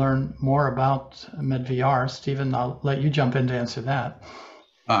details to learn more about MedVR? Stephen, I'll let you jump in to answer that.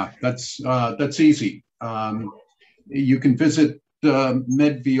 That's easy. You can visit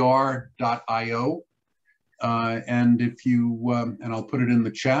medvr.io, and if you and I'll put it in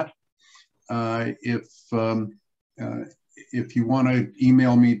the chat. If you want to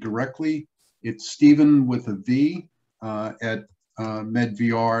email me directly, it's Stephen with a V at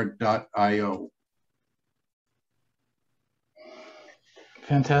medvr.io.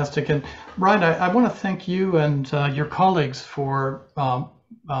 Fantastic. And Brian, I want to thank you and your colleagues for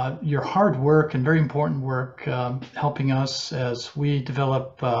your hard work and very important work helping us as we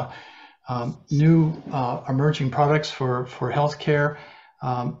develop new emerging products for healthcare.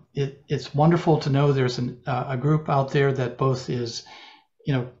 It's wonderful to know there's a group out there that both is,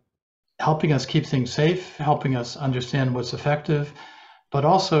 helping us keep things safe, helping us understand what's effective, but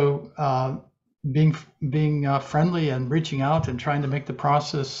also being friendly and reaching out and trying to make the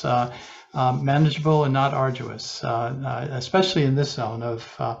process manageable and not arduous, especially in this zone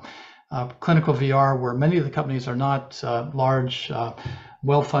of clinical VR, where many of the companies are not large,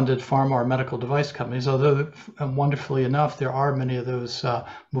 well-funded pharma or medical device companies, although wonderfully enough, there are many of those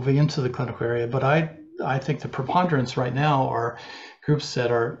moving into the clinical area. But I think the preponderance right now are groups that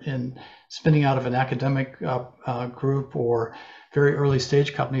are spinning out of an academic group or very early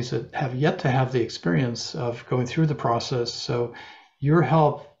stage companies that have yet to have the experience of going through the process. So your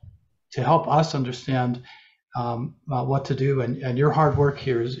help to help us understand what to do and your hard work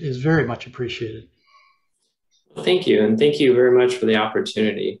here is very much appreciated. Thank you, and thank you very much for the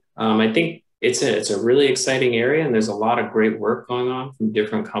opportunity. I think it's a really exciting area, and there's a lot of great work going on from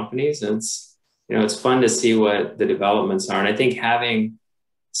different companies, and it's fun to see what the developments are. And I think having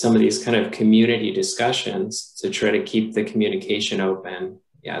some of these kind of community discussions to try to keep the communication open,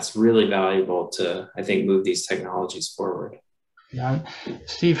 it's really valuable to, I think, move these technologies forward. Yeah,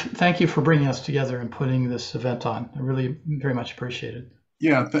 Steve, thank you for bringing us together and putting this event on. I really very much appreciate it.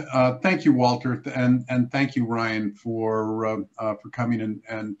 Yeah, thank you, Walter, and thank you, Ryan, for coming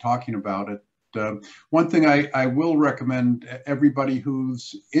and talking about it. One thing I will recommend everybody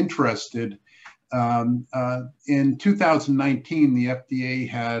who's interested. In 2019, the FDA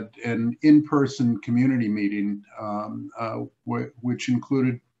had an in-person community meeting, which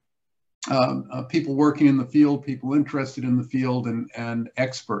included people working in the field, people interested in the field, and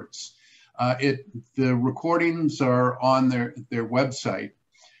experts. The recordings are on their website.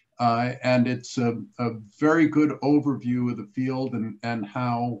 and it's a very good overview of the field and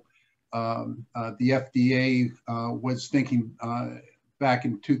how the FDA was thinking back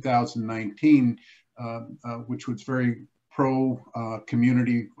in 2019, which was very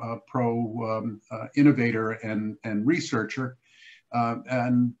pro-community, pro-innovator and researcher.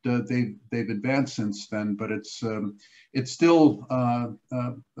 And they've advanced since then, but it's still a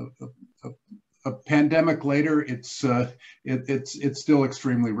pandemic later. It's still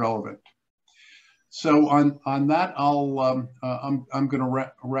extremely relevant. So on that, I'm going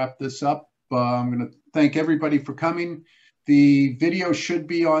to wrap this up. I'm going to thank everybody for coming. The video should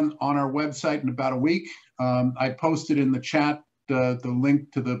be on our website in about a week. I posted in the chat the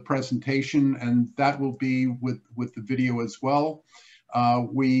link to the presentation, and that will be with the video as well.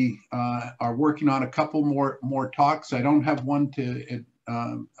 We are working on a couple more talks. I don't have one to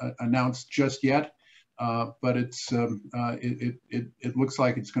announce just yet, but it looks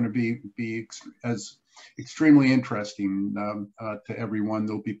like it's going to be as extremely interesting to everyone.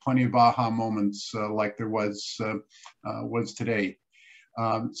 There'll be plenty of aha moments like there was today.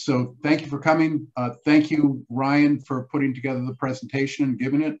 So thank you for coming. Thank you, Ryan, for putting together the presentation and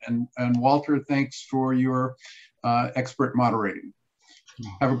giving it. And Walter, thanks for your expert moderating.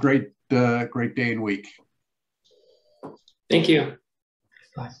 Have a great day and week. Thank you.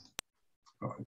 Bye. Bye.